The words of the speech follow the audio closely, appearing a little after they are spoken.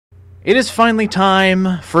It is finally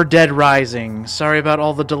time for Dead Rising. Sorry about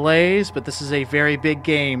all the delays, but this is a very big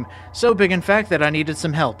game. So big, in fact, that I needed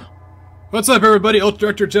some help. What's up, everybody? Ult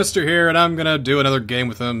Director Jester here, and I'm gonna do another game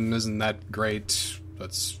with him. Isn't that great?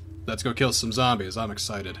 Let's go kill some zombies. I'm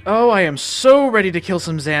excited. Oh, I am so ready to kill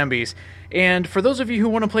some zombies. And for those of you who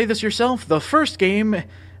want to play this yourself, the first game,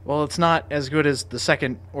 well, it's not as good as the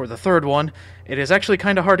second or the third one. It is actually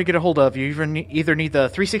kind of hard to get a hold of. You either need the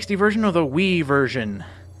 360 version or the Wii version.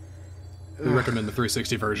 We recommend the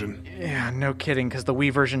 360 version. Yeah, no kidding, because the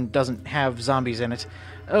Wii version doesn't have zombies in it.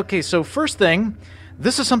 Okay, so first thing,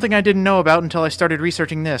 this is something I didn't know about until I started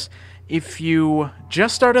researching this. If you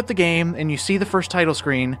just start up the game and you see the first title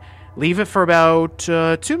screen, leave it for about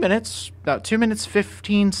 2 minutes, about 2 minutes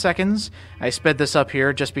 15 seconds. I sped this up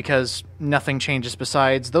here just because nothing changes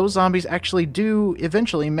besides those zombies actually do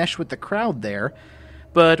eventually mesh with the crowd there.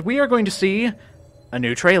 But we are going to see a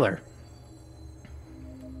new trailer.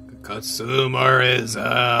 Consumerism.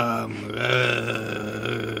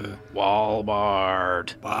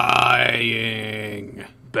 Walmart. Buying.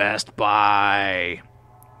 Best Buy.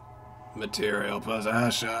 Material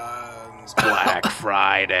possessions. Black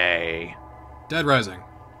Friday. Dead Rising.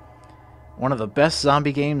 One of the best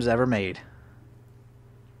zombie games ever made.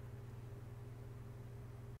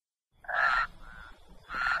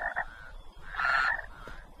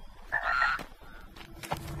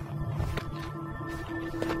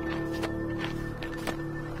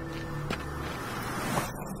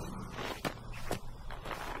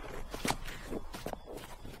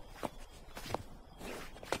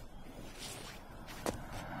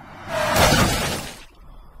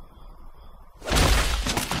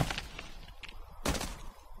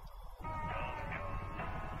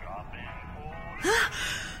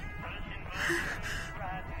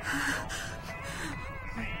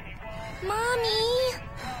 Mommy!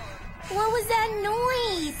 What was that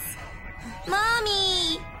noise?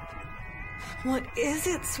 Mommy! What is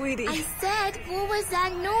it, sweetie? I said, what was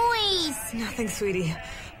that noise? Nothing, sweetie.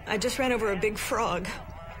 I just ran over a big frog.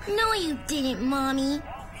 No, you didn't, Mommy.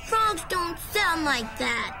 Frogs don't sound like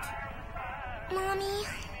that. Mommy,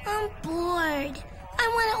 I'm bored. I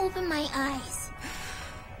want to open my eyes.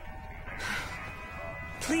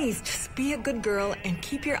 Please, just be a good girl and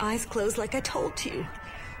keep your eyes closed like I told you.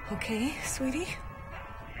 Okay, sweetie?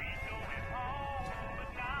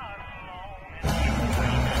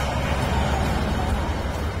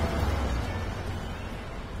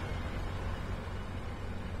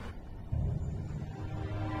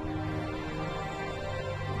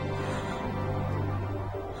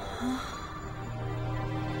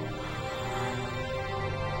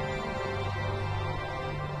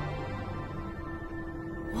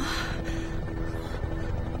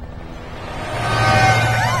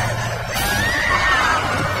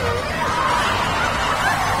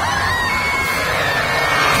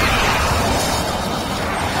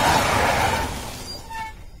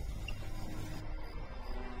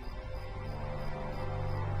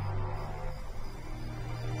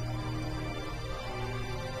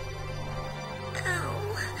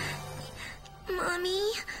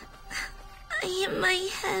 Mommy? I hit my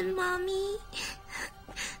head, Mommy.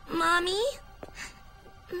 Mommy?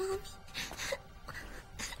 Mommy?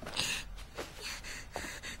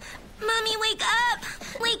 Mommy, wake up!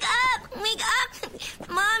 Wake up! Wake up!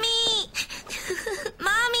 Mommy!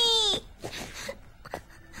 Mommy!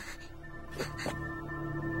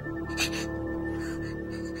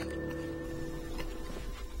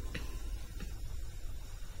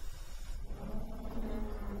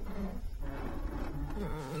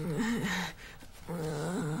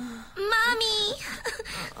 Mommy!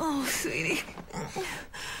 Oh, sweetie.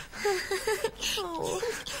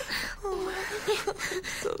 Oh,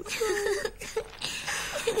 so sorry.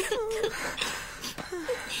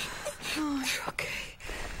 Oh, you're okay.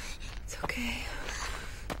 It's okay.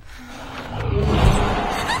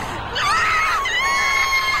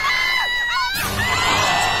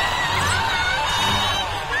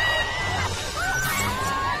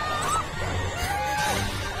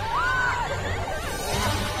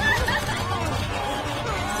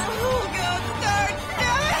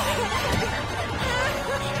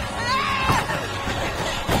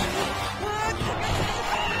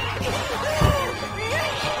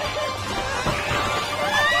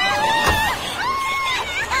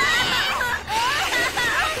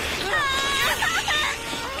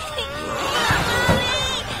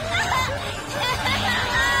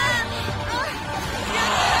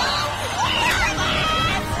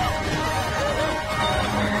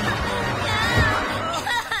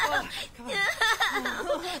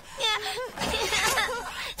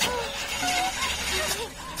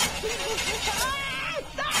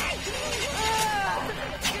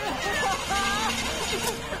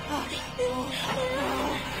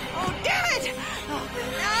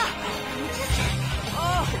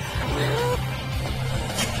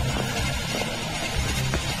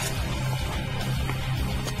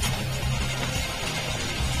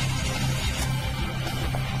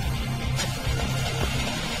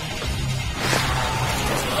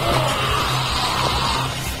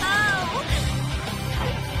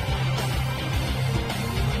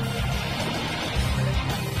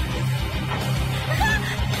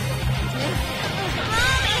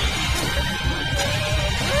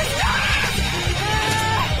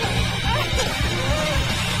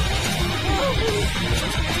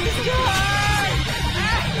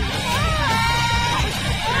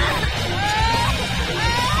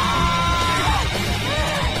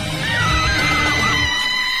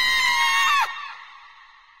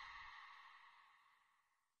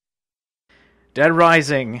 Dead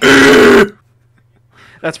Rising.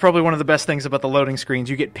 That's probably one of the best things about the loading screens.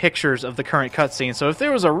 You get pictures of the current cutscene. So if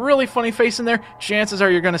there was a really funny face in there, chances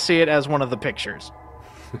are you're going to see it as one of the pictures.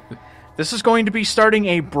 This is going to be starting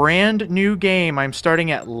a brand new game. I'm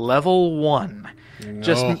starting at level 1.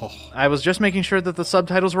 I was just making sure that the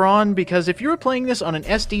subtitles were on, because if you were playing this on an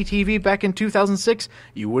SD TV back in 2006,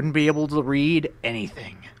 you wouldn't be able to read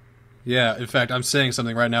anything. Yeah, in fact, I'm saying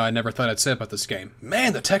something right now I never thought I'd say about this game.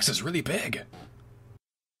 Man, the text is really big.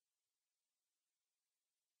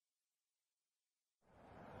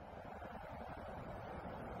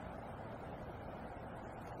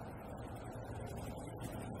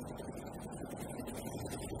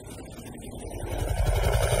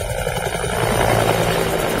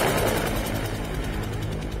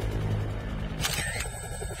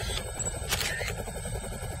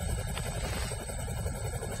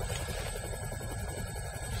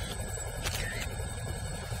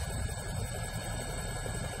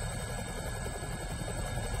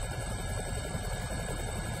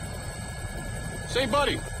 Say,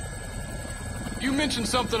 buddy, you mentioned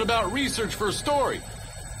something about research for a story.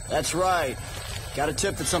 That's right. Got a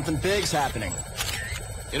tip that something big's happening.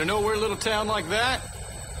 In a nowhere little town like that?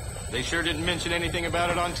 They sure didn't mention anything about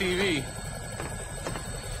it on TV.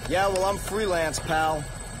 Yeah, well, I'm freelance, pal.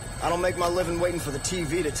 I don't make my living waiting for the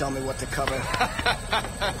TV to tell me what to cover.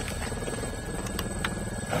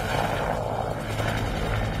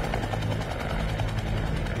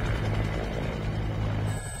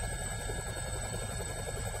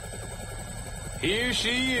 Here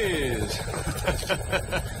she is.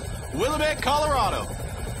 Willamette, Colorado.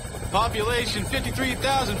 Population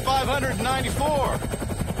 53,594.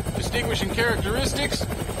 Distinguishing characteristics,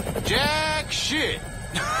 jack shit.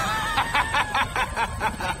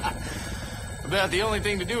 About the only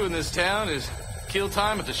thing to do in this town is kill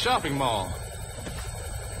time at the shopping mall.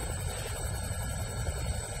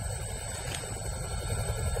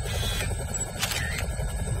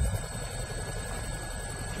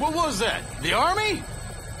 What was that? The army?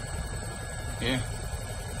 Yeah.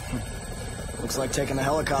 Looks like taking the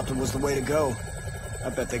helicopter was the way to go. I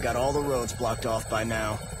bet they got all the roads blocked off by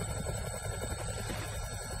now.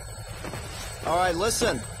 All right,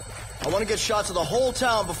 listen. I want to get shots of the whole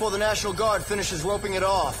town before the National Guard finishes roping it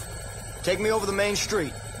off. Take me over the main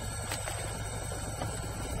street.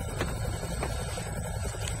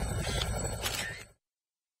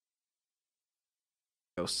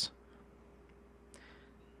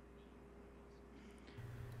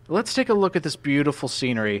 Let's take a look at this beautiful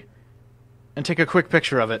scenery and take a quick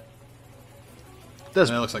picture of it. That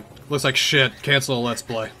looks like shit. Cancel a Let's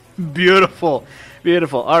Play. Beautiful.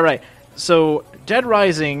 Beautiful. All right. So, Dead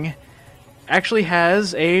Rising actually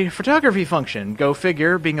has a photography function. Go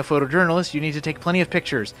figure, being a photojournalist, you need to take plenty of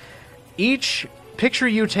pictures. Each picture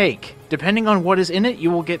you take, depending on what is in it,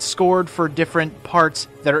 you will get scored for different parts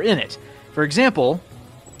that are in it. For example,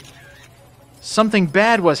 something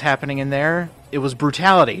bad was happening in there. It was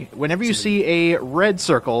brutality. Whenever you see a red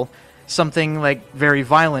circle, something like very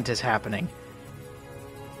violent is happening.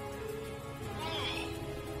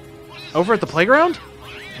 Over at the playground?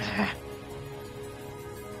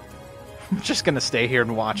 I'm just gonna stay here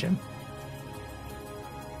and watch him.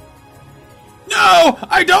 No!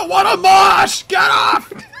 I don't want to mosh! Get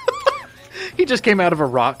off! He just came out of a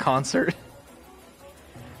rock concert.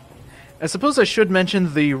 I suppose I should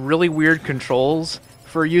mention the really weird controls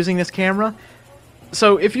for using this camera.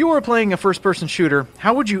 So, if you were playing a first-person shooter,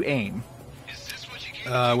 how would you aim?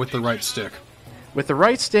 With the right stick. With the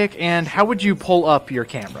right stick, and how would you pull up your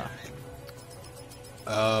camera?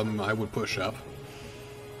 I would push up.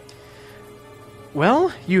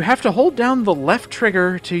 Well, you have to hold down the left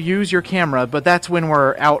trigger to use your camera, but that's when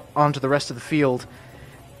we're out onto the rest of the field.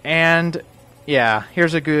 And, yeah,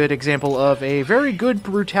 here's a good example of a very good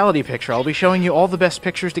brutality picture. I'll be showing you all the best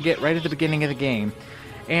pictures to get right at the beginning of the game.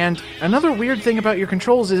 And another weird thing about your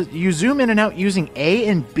controls is you zoom in and out using A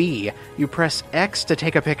and B. You press X to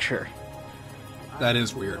take a picture. That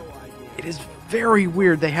is weird. It is very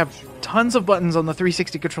weird. They have tons of buttons on the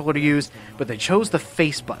 360 controller to use, but they chose the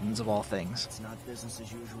face buttons of all things. It's not business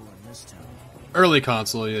as usual in this town. Early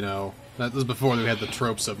console, you know. That was before we had the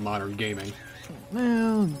tropes of modern gaming.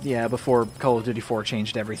 Well, yeah, before Call of Duty 4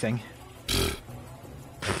 changed everything.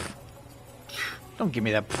 Don't give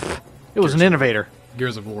me that. It was an innovator.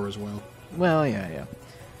 Gears of War as well. Well, yeah.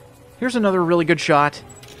 Here's another really good shot.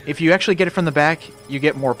 If you actually get it from the back, you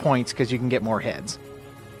get more points because you can get more heads.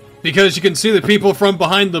 Because you can see the people from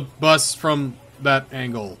behind the bus from that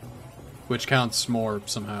angle, which counts more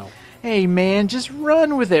somehow. Hey, man, just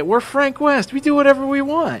run with it. We're Frank West. We do whatever we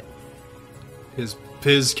want.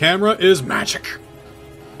 His camera is magic.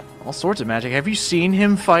 All sorts of magic. Have you seen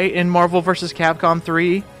him fight in Marvel vs. Capcom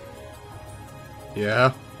 3?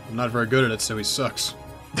 Yeah, I'm not very good at it, so he sucks.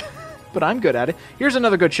 But I'm good at it. Here's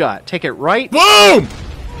another good shot. Take it right. Boom!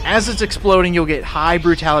 As it's exploding, you'll get high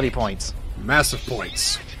brutality points. Massive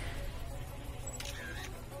points.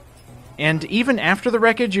 And even after the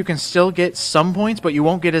wreckage, you can still get some points, but you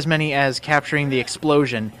won't get as many as capturing the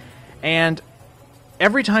explosion. And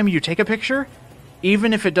every time you take a picture,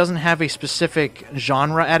 even if it doesn't have a specific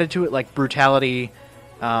genre added to it, like brutality,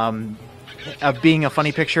 of being a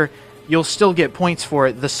funny picture, you'll still get points for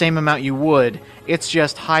it, the same amount you would. It's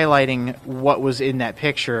just highlighting what was in that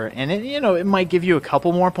picture, and it might give you a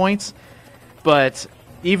couple more points, but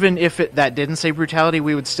even if that didn't say brutality,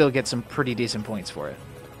 we would still get some pretty decent points for it.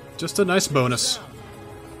 Just a nice bonus.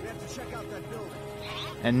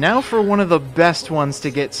 And now for one of the best ones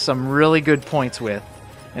to get some really good points with.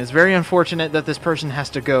 And it's very unfortunate that this person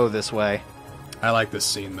has to go this way. I like this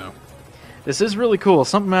scene, though. This is really cool.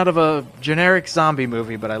 Something out of a generic zombie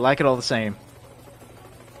movie, but I like it all the same.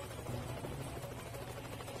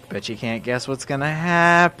 Bet you can't guess what's gonna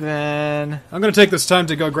happen. I'm gonna take this time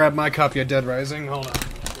to go grab my copy of Dead Rising. Hold on.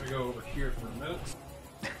 I'm gonna go over here for a minute.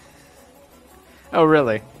 Oh,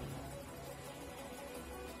 really?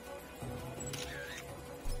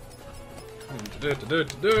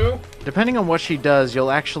 Depending on what she does, you'll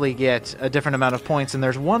actually get a different amount of points, and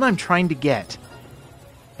there's one I'm trying to get.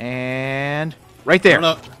 And right there.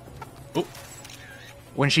 Oh.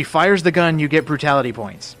 When she fires the gun, you get brutality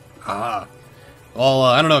points. Ah. Well,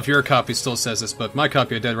 I don't know if your copy still says this, but my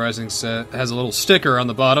copy of Dead Rising has a little sticker on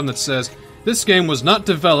the bottom that says, "This game was not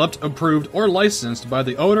developed, approved, or licensed by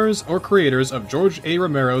the owners or creators of George A.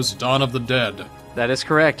 Romero's Dawn of the Dead." That is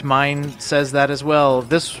correct. Mine says that as well.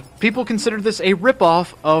 People consider this a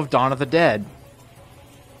ripoff of Dawn of the Dead.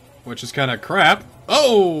 Which is kind of crap.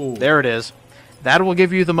 Oh! There it is. That will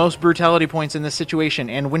give you the most brutality points in this situation,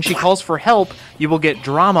 and when she calls for help, you will get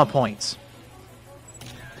drama points.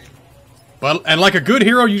 And like a good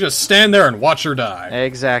hero, you just stand there and watch her die.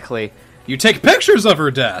 Exactly. You take pictures of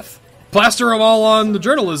her death. Plaster them all on the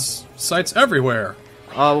journalist sites everywhere.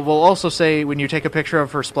 We'll also say when you take a picture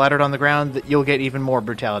of her splattered on the ground, that you'll get even more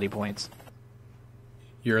brutality points.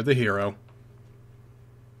 You're the hero.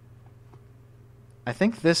 I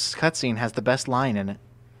think this cutscene has the best line in it.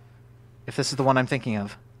 If this is the one I'm thinking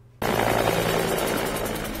of.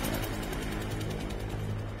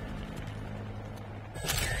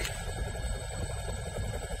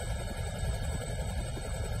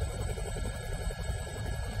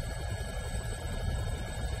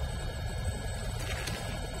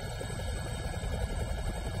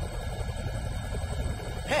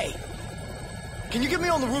 Hey! Can you get me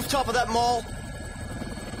on the rooftop of that mall?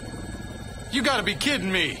 You gotta be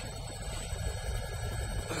kidding me!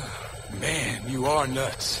 Man, you are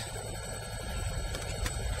nuts.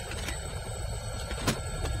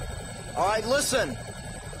 Alright, listen.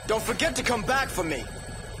 Don't forget to come back for me.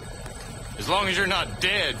 As long as you're not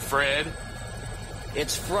dead, Fred.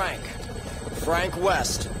 It's Frank. Frank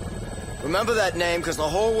West. Remember that name, because the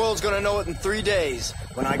whole world's gonna know it in 3 days,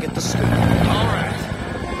 when I get the scoop. Alright.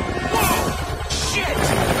 Whoa! Shit!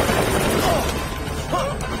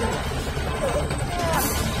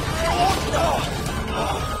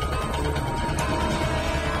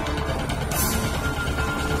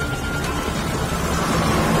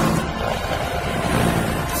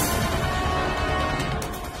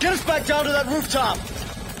 Get us back down to that rooftop!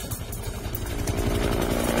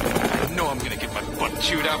 I know I'm gonna get my butt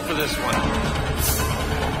chewed out for this one.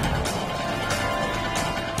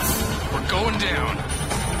 We're going down.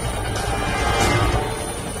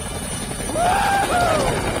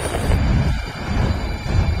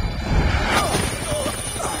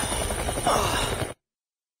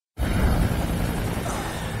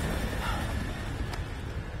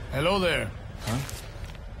 Hello there. Huh?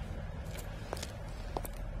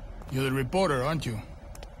 You're the reporter, aren't you?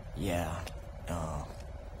 Yeah,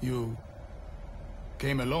 You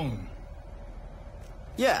came alone.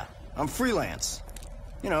 Yeah, I'm freelance.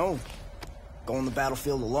 You know, go on the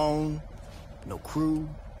battlefield alone, no crew.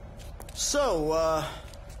 So,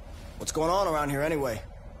 what's going on around here anyway?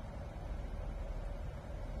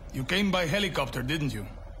 You came by helicopter, didn't you?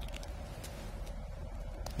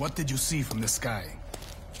 What did you see from the sky?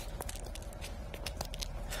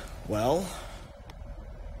 Well,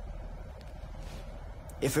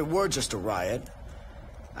 if it were just a riot,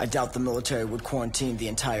 I doubt the military would quarantine the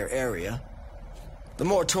entire area. The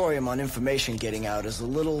moratorium on information getting out is a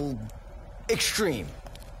little extreme,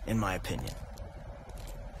 in my opinion.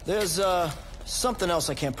 There's, something else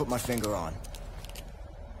I can't put my finger on.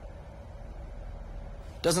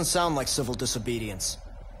 Doesn't sound like civil disobedience.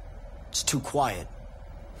 It's too quiet.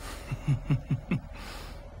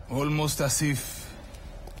 Almost as if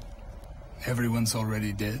everyone's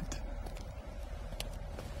already dead.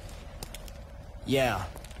 Yeah.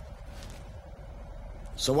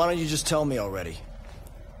 So why don't you just tell me already?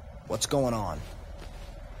 What's going on?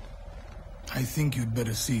 I think you'd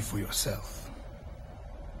better see for yourself.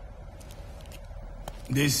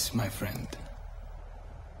 This, my friend,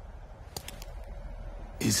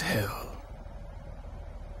 is hell.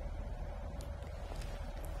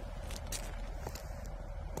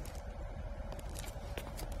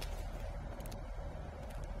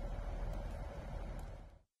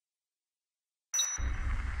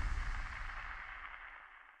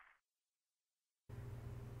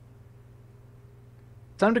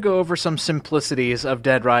 Time to go over some simplicities of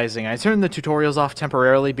Dead Rising. I turned the tutorials off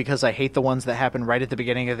temporarily because I hate the ones that happen right at the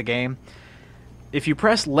beginning of the game. If you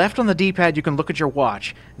press left on the D-pad, you can look at your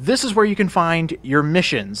watch. This is where you can find your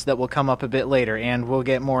missions that will come up a bit later, and we'll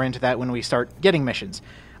get more into that when we start getting missions.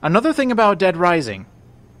 Another thing about Dead Rising,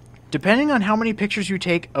 depending on how many pictures you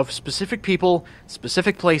take of specific people,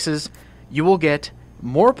 specific places, you will get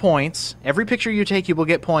more points. Every picture you take, you will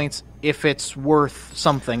get points if it's worth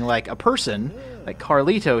something, like a person, like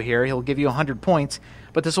Carlito here, he'll give you 100 points,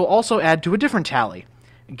 but this will also add to a different tally,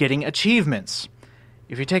 getting achievements.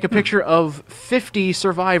 If you take a picture of 50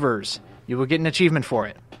 survivors, you will get an achievement for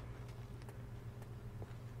it.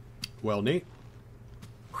 Well, neat.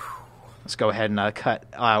 Let's go ahead and cut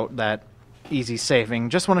out that easy saving.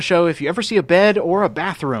 Just want to show if you ever see a bed or a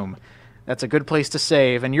bathroom, that's a good place to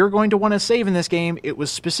save, and you're going to want to save in this game. It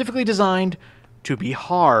was specifically designed to be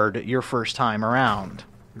hard your first time around.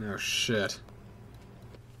 Oh, shit.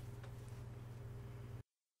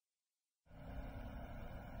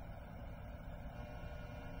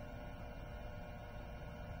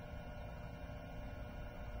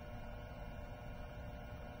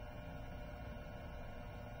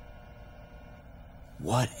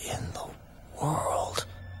 What in the world?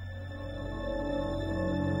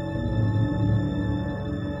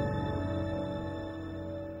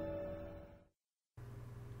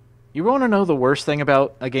 You want to know the worst thing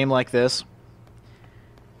about a game like this?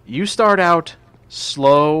 You start out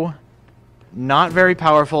slow, not very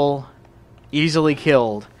powerful, easily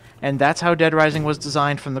killed, and that's how Dead Rising was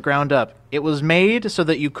designed from the ground up. It was made so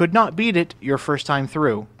that you could not beat it your first time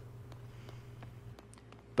through.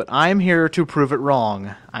 But I'm here to prove it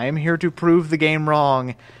wrong. I am here to prove the game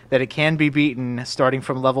wrong, that it can be beaten starting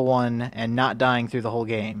from level 1 and not dying through the whole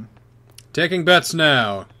game. Taking bets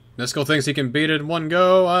now. Niskel thinks he can beat it in one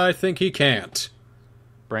go. I think he can't.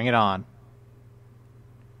 Bring it on.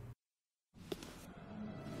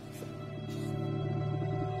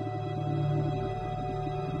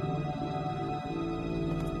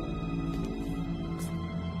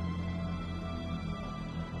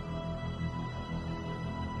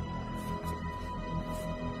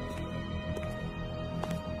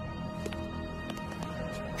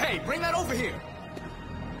 Hey, bring that over here!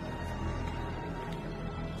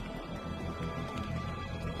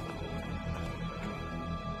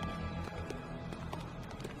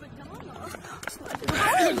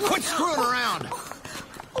 Quit screwing around! Have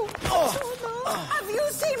you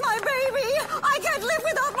seen my baby? I can't live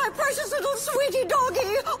without my precious little sweetie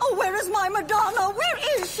doggy. Oh, where is my Madonna? Where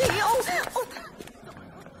is she? Oh.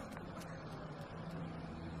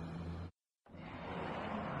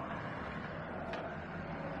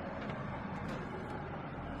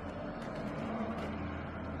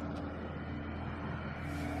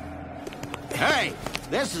 Hey,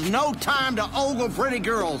 this is no time to ogle pretty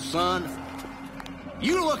girls, son.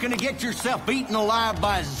 You looking to get yourself eaten alive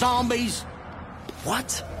by zombies?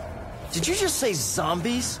 What? Did you just say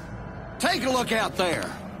zombies? Take a look out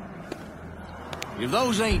there. If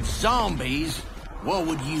those ain't zombies, what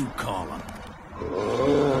would you call them?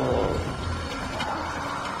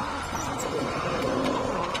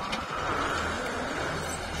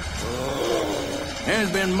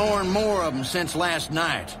 There's been more and more of them since last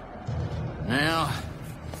night. Now,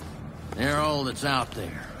 they're all that's out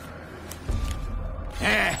there.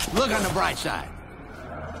 Look on the bright side.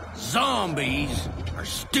 Zombies are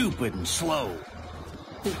stupid and slow.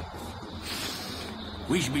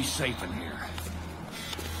 We should be safe in here.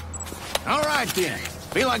 All right, then.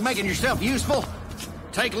 Feel like making yourself useful?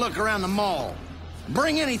 Take a look around the mall.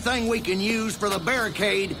 Bring anything we can use for the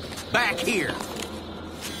barricade back here.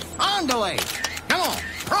 Andale! Come on,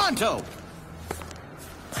 pronto!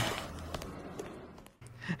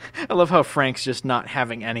 I love how Frank's just not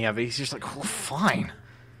having any of it. He's just like, oh, fine.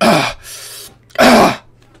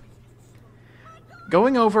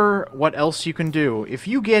 Going over what else you can do. If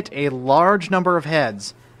you get a large number of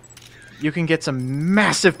heads, you can get some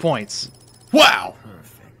massive points. Wow!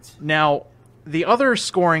 Now, the other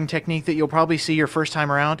scoring technique that you'll probably see your first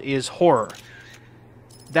time around is horror.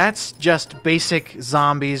 That's just basic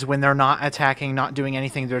zombies when they're not attacking, not doing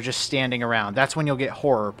anything, they're just standing around. That's when you'll get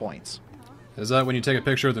horror points. Is that when you take a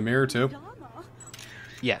picture of the mirror, too?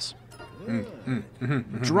 Yes.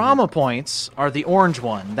 Drama points are the orange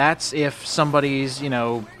one. That's if somebody's, you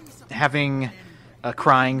know, having a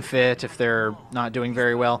crying fit, if they're not doing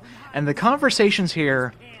very well. And the conversations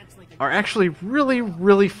here are actually really,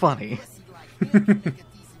 really funny.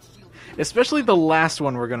 Especially the last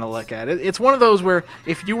one we're going to look at. It's one of those where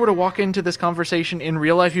if you were to walk into this conversation in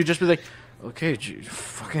real life, you'd just be like, okay,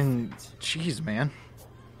 fucking jeez, man.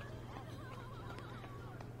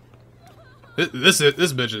 This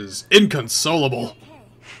bitch is inconsolable.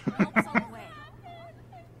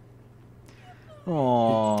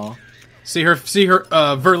 Aww. See her,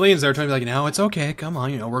 Verlene's there trying to be like, no, it's okay, come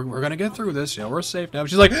on, you know, we're gonna get through this, you know, we're safe now. But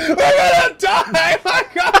she's like, we're gonna die! My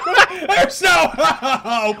God, there's no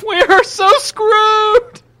hope! We're so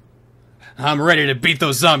screwed! I'm ready to beat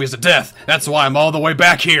those zombies to death. That's why I'm all the way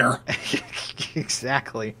back here.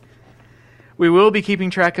 Exactly. We will be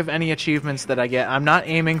keeping track of any achievements that I get. I'm not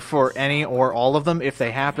aiming for any or all of them. If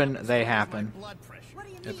they happen, they happen.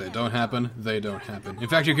 If they don't happen, they don't happen. In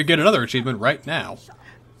fact, you could get another achievement right now.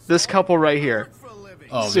 This couple right here.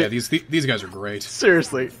 Oh, yeah, these guys are great.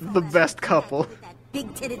 Seriously, the best couple.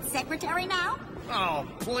 Big-titted secretary now? Oh,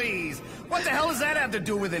 please. What the hell does that have to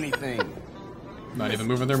do with anything? Not even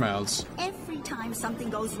moving their mouths. Every time something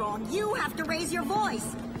goes wrong, you have to raise your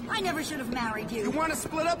voice. I never should have married you. You want to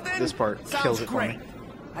split up then? This part Sounds kills it for great. me.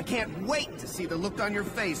 I can't wait to see the look on your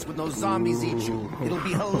face when those zombies eat you. It'll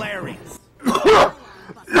be hilarious.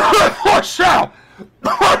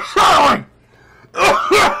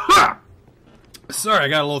 Sorry, I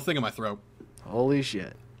got a little thing in my throat. Holy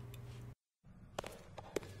shit.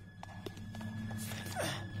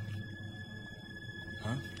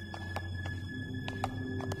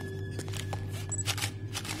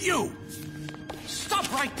 You!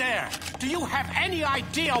 Stop right there! Do you have any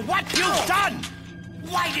idea what you've done?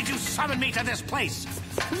 Why did you summon me to this place?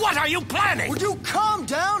 What are you planning? Would you calm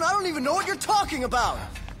down? I don't even know what you're talking about.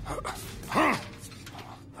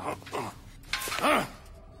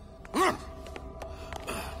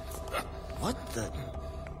 What the...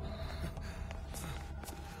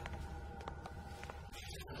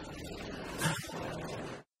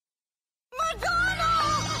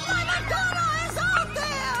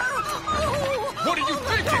 What are you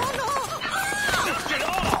thinking? Get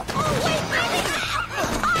off!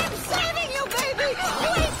 I'm saving you, baby!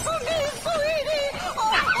 Wait for me, sweetie!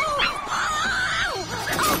 Madonna!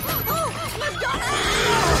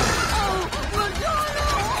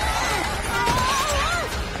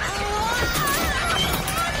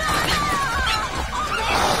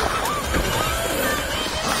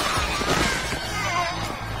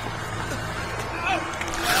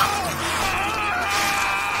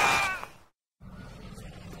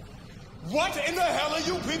 What in the hell are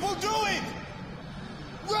you people doing?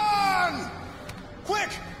 Run! Quick,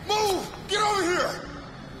 move! Get over here!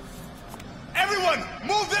 Everyone,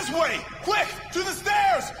 move this way! Quick, to the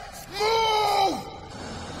stairs! Move!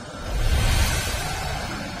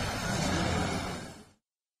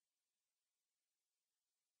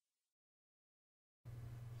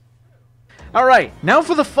 Alright, now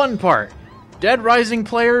for the fun part. Dead Rising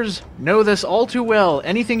players know this all too well.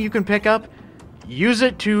 Anything you can pick up, use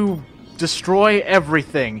it to destroy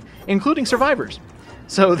everything, including survivors.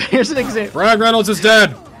 So there's an example. Brad Reynolds is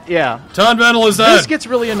dead. Yeah. Todd Vendel is dead. This gets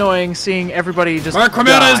really annoying seeing everybody just Mark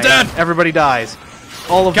Cremata is dead. Everybody dies.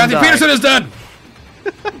 All of Kathy them die. Peterson is dead.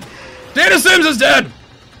 Dana Sims is dead.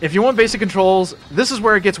 If you want basic controls, this is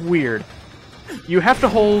where it gets weird. You have to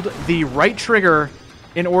hold the right trigger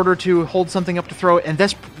in order to hold something up to throw it, and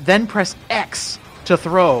then press X to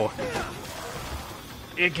throw.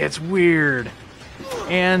 It gets weird.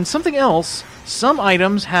 And something else, some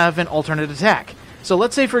items have an alternate attack. So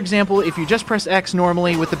let's say, for example, if you just press X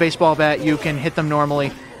normally with the baseball bat, you can hit them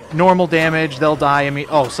normally. Normal damage, they'll die.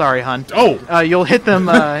 Oh, sorry, hun. Oh! You'll hit them,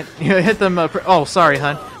 oh, sorry,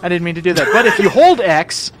 hun. I didn't mean to do that. But if you hold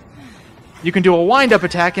X, you can do a wind-up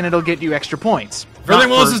attack, and it'll get you extra points. Verlaine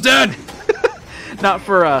Willis is dead. Not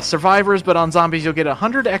for survivors, but on zombies, you'll get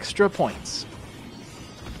 100 extra points.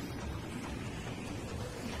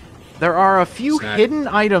 There are a few hidden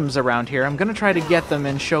items around here. I'm going to try to get them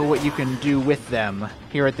and show what you can do with them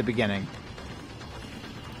here at the beginning.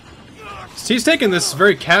 He's taking this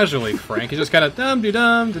very casually, Frank. He's just kind of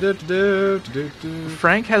dum-de-dum.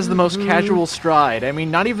 Frank has the most casual stride. I mean,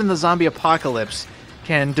 not even the zombie apocalypse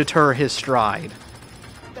can deter his stride.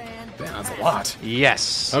 That's a lot.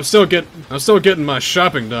 Yes. I'm still getting my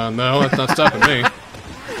shopping done though. That's not stopping me.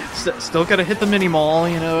 Still gotta hit the mini mall,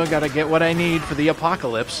 you know, gotta get what I need for the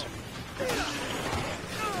apocalypse.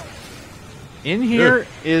 In here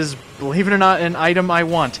is, believe it or not, an item I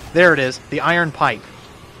want. There it is, the iron pipe.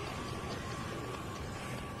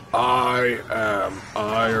 I am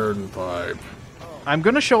Iron Pipe. I'm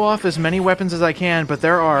gonna show off as many weapons as I can, but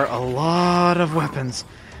there are a lot of weapons.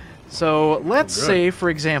 So let's say, for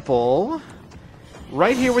example,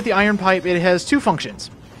 right here with the iron pipe, it has two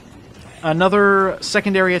functions. Another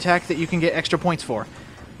secondary attack that you can get extra points for.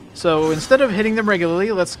 So instead of hitting them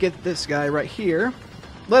regularly, let's get this guy right here.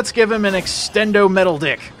 Let's give him an extendo metal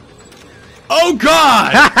dick. Oh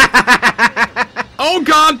god! Oh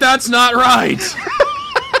god, that's not right!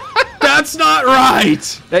 That's not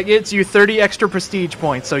right! That gets you 30 extra prestige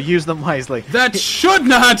points, so use them wisely. That should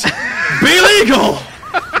not be legal!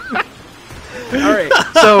 Alright,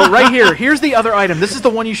 so right here, here's the other item. This is the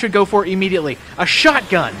one you should go for immediately. A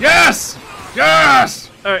shotgun! Yes! Yes!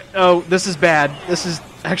 Alright, oh, this is bad. This is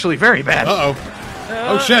actually very bad. Uh-oh.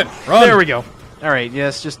 Oh shit, run! There we go. Alright,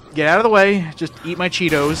 yes, just get out of the way. Just eat my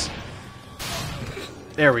Cheetos.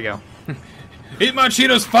 There we go. Eat my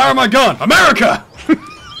Cheetos, fire my gun! America!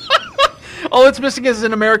 All it's missing is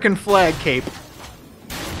an American flag cape.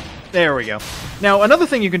 There we go. Now, another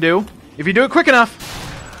thing you can do, if you do it quick enough...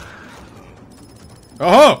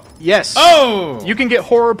 Oh! Yes. Oh! You can get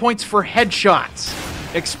horror points for headshots.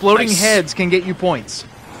 Exploding Nice. heads can get you points.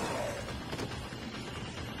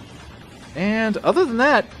 And other than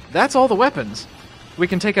that, that's all the weapons. We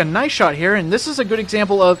can take a nice shot here, and this is a good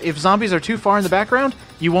example of if zombies are too far in the background,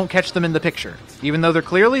 you won't catch them in the picture. Even though they're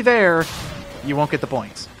clearly there, you won't get the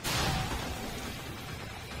points.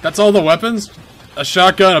 That's all the weapons? A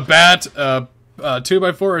shotgun, a bat, a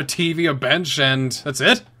 2x4, a TV, a bench, and that's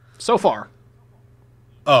it? So far.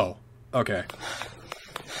 Oh, okay.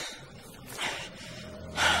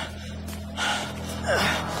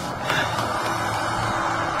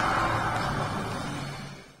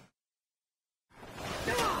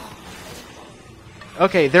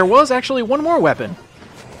 Okay, there was actually one more weapon.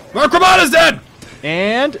 Mark Romano's dead!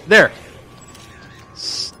 And there.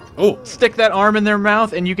 Oh. Stick that arm in their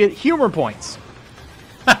mouth and you get humor points.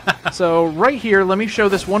 So right here, let me show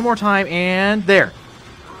this one more time, and there.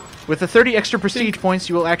 With the 30 extra prestige points,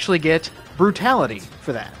 you will actually get brutality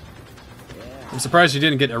for that. I'm surprised you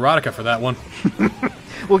didn't get erotica for that one.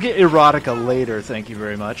 We'll get erotica later, thank you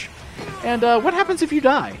very much. And what happens if you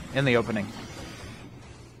die in the opening?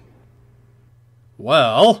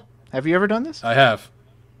 Well... Have you ever done this? I have.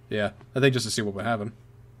 Yeah, I think just to see what would happen.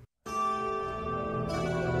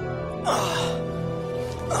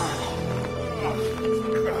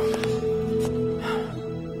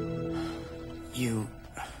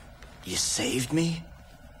 You saved me?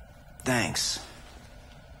 Thanks.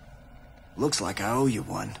 Looks like I owe you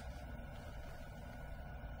one.